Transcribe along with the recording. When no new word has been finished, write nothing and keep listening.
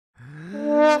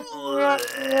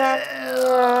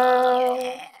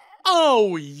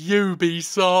Oh,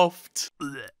 Ubisoft!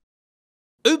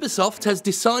 Ubisoft has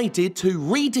decided to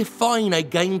redefine a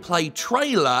gameplay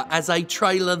trailer as a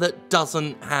trailer that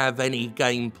doesn't have any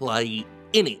gameplay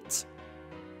in it.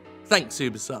 Thanks,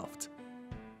 Ubisoft.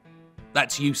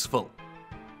 That's useful,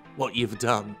 what you've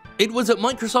done. It was at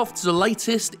Microsoft's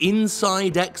latest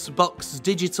Inside Xbox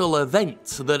digital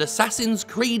event that Assassin's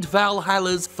Creed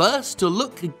Valhalla's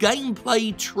first-look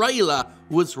gameplay trailer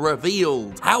was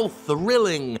revealed. How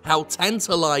thrilling, how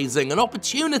tantalizing, an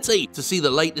opportunity to see the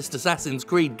latest Assassin's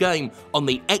Creed game on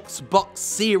the Xbox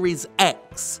Series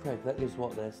X. Okay, that is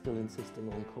what they're still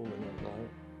insisting on calling it, right?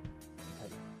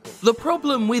 The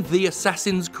problem with the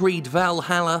Assassin's Creed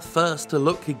Valhalla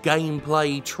first-look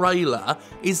gameplay trailer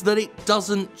is that it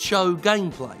doesn't show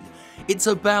gameplay. It's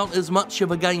about as much of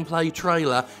a gameplay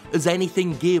trailer as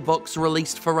anything Gearbox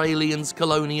released for Alien's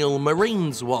Colonial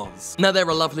Marines was. Now, there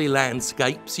are lovely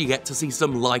landscapes, you get to see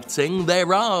some lighting,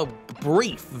 there are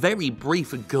brief, very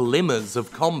brief glimmers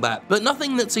of combat, but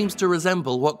nothing that seems to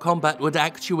resemble what combat would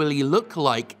actually look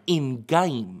like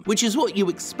in-game, which is what you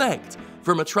expect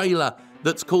from a trailer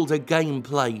that's called a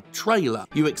gameplay trailer.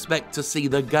 You expect to see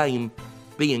the game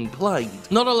being played.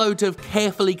 Not a load of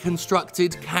carefully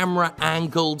constructed,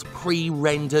 camera-angled,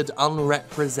 pre-rendered,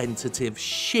 unrepresentative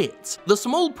shit. The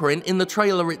small print in the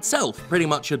trailer itself pretty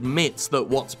much admits that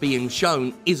what's being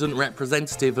shown isn't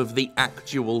representative of the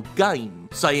actual game,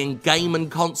 saying game and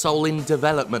console in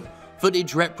development,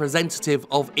 footage representative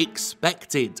of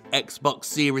expected Xbox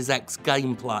Series X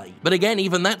gameplay. But again,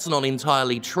 even that's not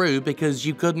entirely true because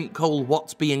you couldn't call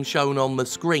what's being shown on the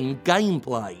screen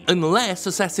gameplay. Unless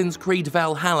Assassin's Creed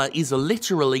Valhalla is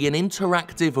literally an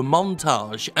interactive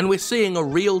montage and we're seeing a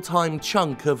real-time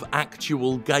chunk of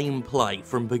actual gameplay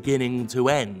from beginning to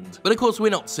end. But of course we're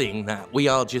not seeing that, we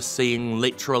are just seeing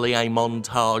literally a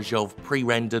montage of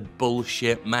pre-rendered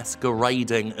bullshit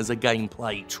masquerading as a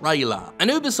gameplay trailer. And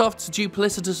Ubisoft's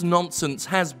duplicitous nonsense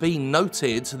has been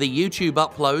noted. The YouTube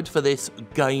upload for this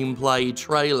gameplay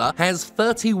trailer has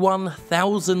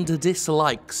 31,000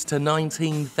 dislikes to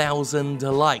 19,000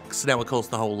 likes. Now, of course,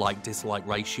 the whole like-dislike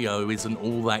ratio isn't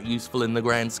all that useful in the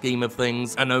grand scheme of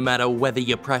things, and no matter whether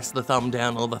you press the thumb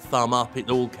down or the thumb up, it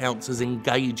all counts as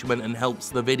engagement and helps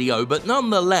the video, but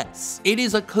nonetheless, it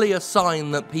is a clear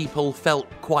sign that people felt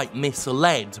quite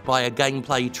misled by a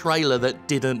gameplay trailer that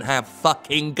didn't have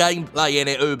fucking gameplay in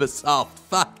it, Ubisoft.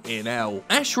 Fucking hell.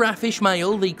 Ashraf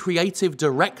Ismail, the creative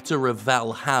director of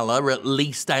Valhalla, at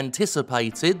least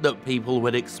anticipated that people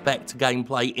would expect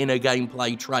gameplay in a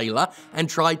gameplay trailer and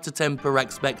tried to temper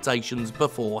expectations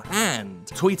beforehand,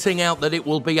 tweeting out that it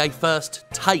will be a first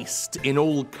taste in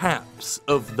all caps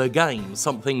of the game,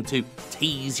 something to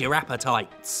tease your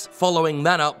appetites. Following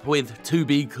that up with, to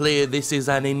be clear, this is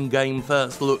an in-game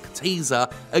first look teaser,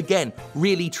 again,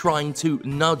 really trying to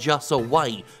nudge us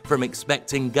away from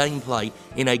expecting gameplay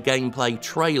in a gameplay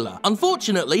trailer.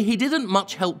 Unfortunately, he didn't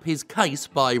much help his case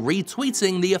by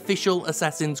retweeting the official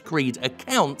Assassin's Creed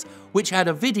account, which had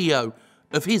a video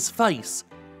of his face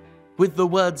with the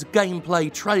words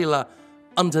gameplay trailer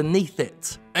underneath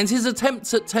it. And his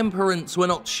attempts at temperance were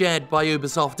not shared by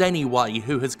Ubisoft anyway,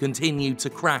 who has continued to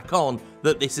crack on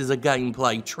that this is a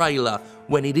gameplay trailer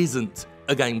when it isn't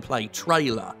a gameplay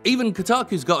trailer. Even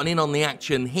Kotaku's gotten in on the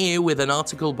action here with an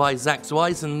article by Zach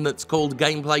Zweisen that's called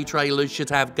 "Gameplay Trailers Should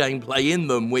Have Gameplay in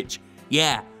Them," which,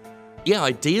 yeah,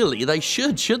 ideally they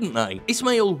should, shouldn't they?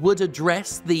 Ismail would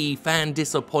address the fan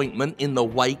disappointment in the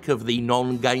wake of the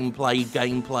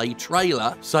non-gameplay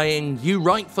trailer, saying, "You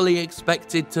rightfully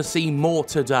expected to see more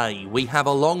today. We have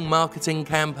a long marketing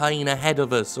campaign ahead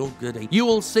of us." Oh goody. "You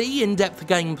will see in-depth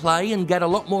gameplay and get a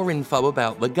lot more info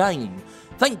about the game.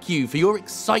 Thank you for your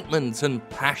excitement and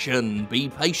passion. Be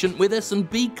patient with us and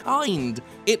be kind.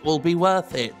 It will be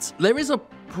worth it." There is a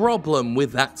problem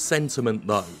with that sentiment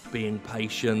though, being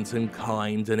patient and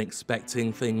kind and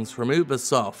expecting things from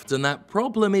Ubisoft, and that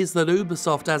problem is that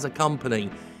Ubisoft as a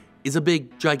company is a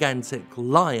big gigantic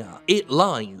liar. It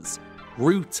lies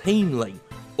routinely,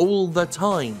 all the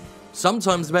time,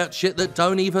 sometimes about shit that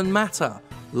don't even matter.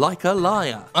 Like a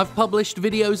liar. I've published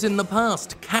videos in the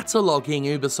past cataloguing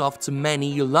Ubisoft's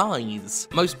many lies.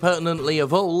 Most pertinently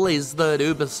of all is that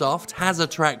Ubisoft has a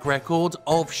track record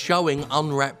of showing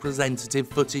unrepresentative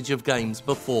footage of games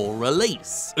before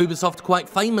release. Ubisoft quite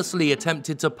famously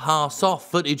attempted to pass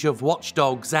off footage of Watch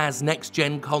Dogs as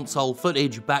next-gen console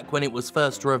footage back when it was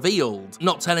first revealed,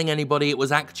 not telling anybody it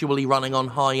was actually running on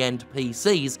high-end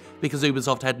PCs because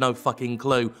Ubisoft had no fucking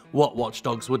clue what Watch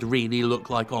Dogs would really look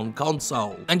like on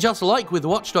console. And just like with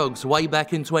Watch Dogs way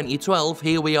back in 2012,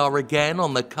 here we are again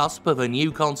on the cusp of a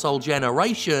new console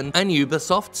generation, and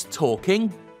Ubisoft's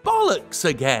talking bollocks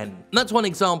again. That's one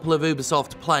example of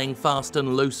Ubisoft playing fast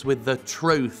and loose with the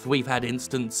truth. We've had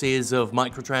instances of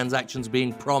microtransactions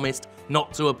being promised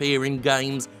not to appear in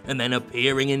games and then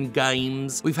appearing in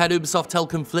games. We've had Ubisoft tell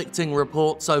conflicting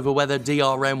reports over whether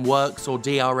DRM works or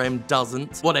DRM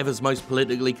doesn't, whatever's most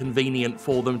politically convenient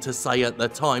for them to say at the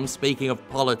time. Speaking of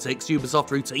politics, Ubisoft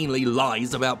routinely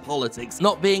lies about politics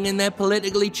not being in their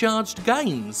politically charged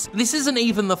games. This isn't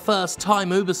even the first time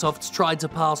Ubisoft's tried to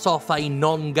pass off a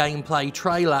non-gameplay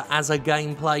trailer as a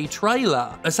gameplay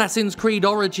trailer. Assassin's Creed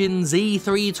Origins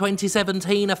E3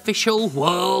 2017 official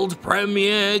world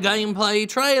premiere gameplay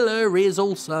trailer is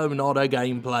also not a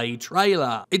gameplay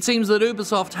trailer. It seems that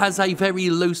Ubisoft has a very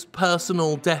loose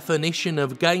personal definition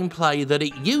of gameplay that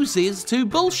it uses to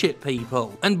bullshit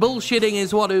people. And bullshitting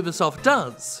is what Ubisoft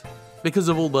does, because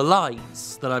of all the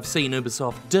lies that I've seen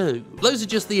Ubisoft do. Those are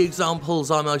just the examples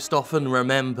I most often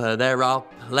remember. There are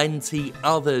plenty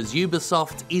others.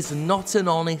 Ubisoft is not an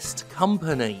honest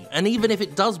company, and even if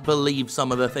it does believe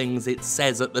some of the things it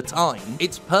says at the time,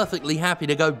 it's perfectly happy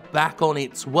to go back on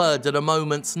its word at a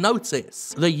moment's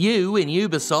notice. The U in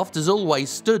Ubisoft has always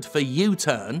stood for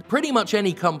U-turn. Pretty much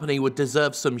any company would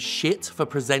deserve some shit for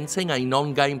presenting a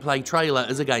non-gameplay trailer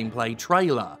as a gameplay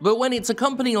trailer. But when it's a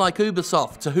company like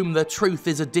Ubisoft, to whom the truth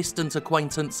is a distant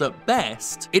acquaintance at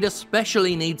best, it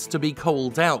especially needs to be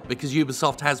called out, because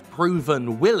Ubisoft has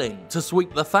proven willing to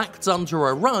sweep the facts under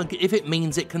a rug if it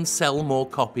means it can sell more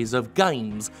copies of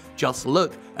games. Just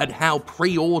look at how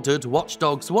pre-ordered Watch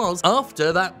Dogs was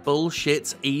after that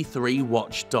bullshit E3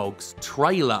 Watch Dogs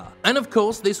trailer. And of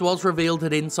course, this was revealed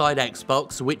at Inside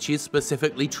Xbox, which is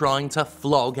specifically trying to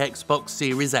flog Xbox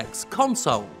Series X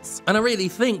consoles. And I really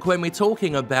think when we're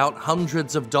talking about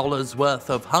hundreds of dollars worth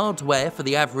of hardware for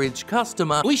the average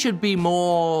customer, we should be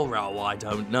more, oh, I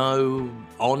don't know,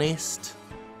 honest.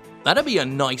 That'd be a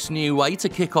nice new way to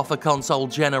kick off a console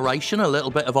generation, a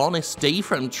little bit of honesty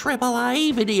from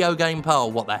AAA video game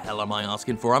poll. What the hell am I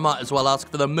asking for? I might as well ask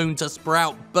for the moon to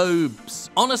sprout boobs.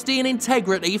 Honesty and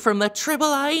integrity from the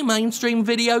AAA mainstream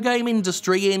video game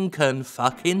industry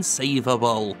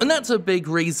inconceivable. And that's a big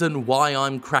reason why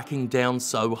I'm cracking down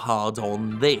so hard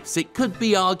on this. It could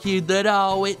be argued that,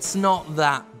 oh, it's not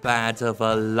that bad of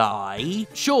a lie.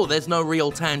 Sure, there's no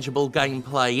real tangible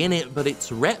gameplay in it, but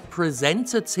it's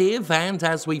representative, and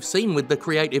as we've seen with the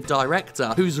creative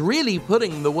director, who's really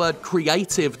putting the word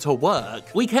creative to work,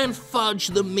 we can fudge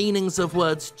the meanings of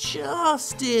words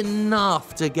just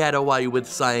enough to get away with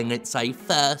saying it's a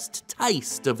first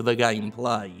taste of the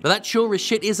gameplay. But that sure as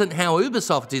shit isn't how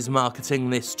Ubisoft is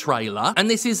marketing this trailer, and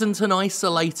this isn't an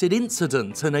isolated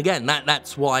incident, and again,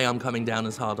 that's why I'm coming down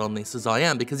as hard on this as I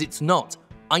am, because it's not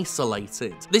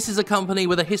isolated. This is a company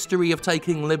with a history of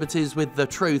taking liberties with the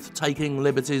truth, taking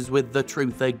liberties with the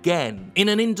truth again, in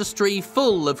an industry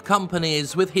full of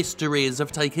companies with histories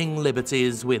of taking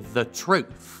liberties with the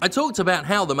truth. I talked about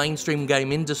how the mainstream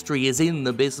game industry is in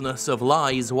the business of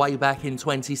lies way back in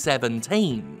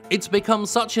 2017. It's become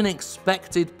such an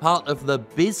expected part of the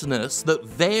business that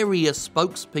various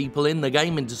spokespeople in the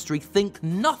game industry think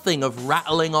nothing of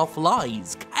rattling off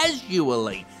lies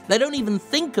casually. They don't even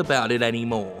think about it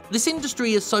anymore. This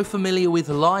industry is so familiar with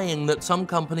lying that some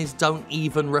companies don't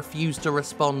even refuse to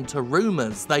respond to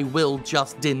rumors. They will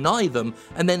just deny them,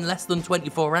 and then less than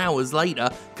 24 hours later,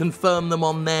 confirm them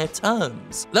on their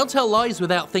terms. They'll tell lies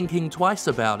without thinking twice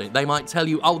about it. They might tell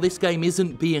you, oh, this game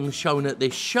isn't being shown at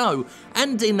this show,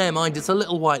 and in their mind, it's a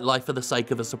little white lie for the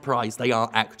sake of a surprise. They are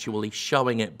actually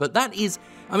showing it. But that is,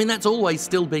 that's always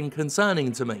still been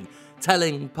concerning to me.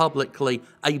 Telling publicly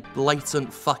a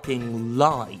blatant fucking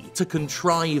lie to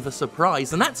contrive a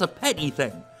surprise, and that's a petty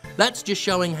thing. That's just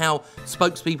showing how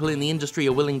spokespeople in the industry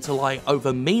are willing to lie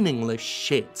over meaningless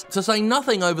shit. To say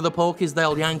nothing over the porkies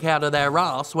they'll yank out of their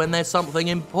ass when there's something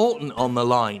important on the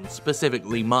line,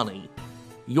 specifically money.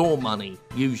 Your money,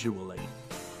 usually,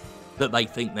 that they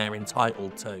think they're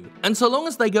entitled to. And so long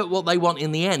as they get what they want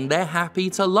in the end, they're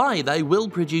happy to lie. They will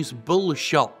produce bull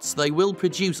shots. They will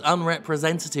produce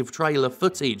unrepresentative trailer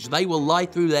footage. They will lie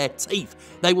through their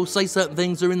teeth. They will say certain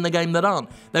things are in the game that aren't.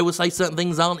 They will say certain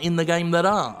things aren't in the game that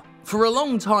are. For a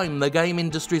long time, the game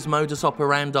industry's modus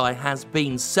operandi has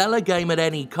been sell a game at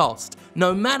any cost,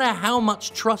 no matter how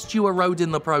much trust you erode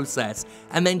in the process,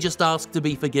 and then just ask to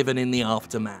be forgiven in the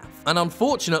aftermath. And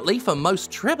unfortunately, for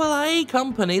most AAA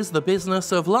companies, the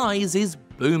business of lies is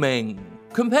booming.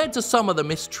 Compared to some of the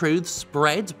mistruths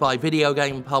spread by video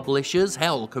game publishers,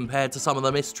 hell, compared to some of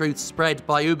the mistruths spread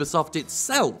by Ubisoft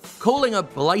itself, calling a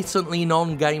blatantly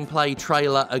non-gameplay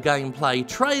trailer a gameplay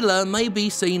trailer may be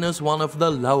seen as one of the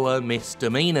lower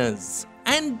misdemeanors.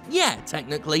 And yeah,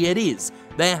 technically it is.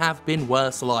 There have been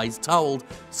worse lies told,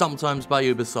 sometimes by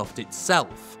Ubisoft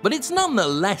itself. But it's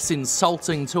nonetheless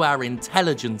insulting to our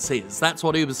intelligences. That's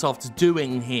what Ubisoft's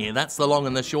doing here. That's the long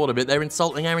and the short of it. They're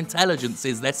insulting our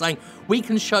intelligences. They're saying, we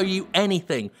can show you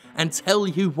anything and tell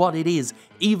you what it is,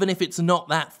 even if it's not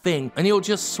that thing, and you'll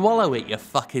just swallow it, you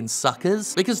fucking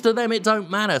suckers. Because to them it don't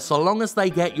matter, so long as they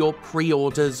get your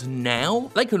pre-orders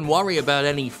now, they can worry about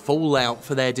any fallout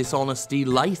for their dishonesty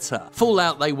later.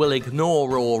 Fallout they will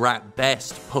ignore or at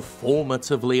best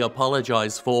performatively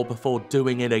apologize for before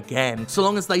doing it again. So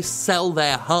long as they sell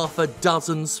their half a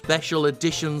dozen special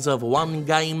editions of one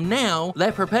game now,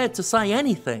 they're prepared to say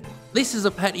anything. This is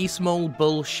a petty small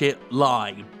bullshit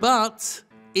lie, but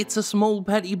it's a small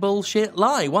petty bullshit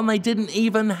lie, one they didn't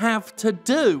even have to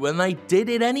do, and they did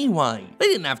it anyway. They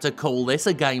didn't have to call this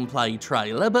a gameplay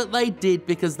trailer, but they did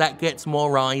because that gets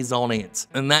more eyes on it,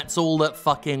 and that's all that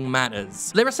fucking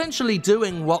matters. They're essentially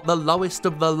doing what the lowest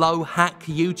of the low hack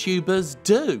YouTubers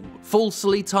do,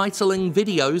 falsely titling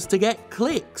videos to get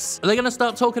clicks. Are they gonna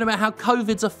start talking about how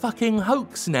COVID's a fucking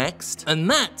hoax next? And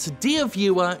that, dear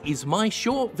viewer, is my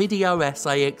short video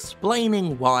essay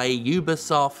explaining why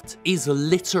Ubisoft is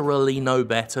literally no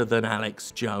better than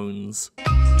Alex Jones.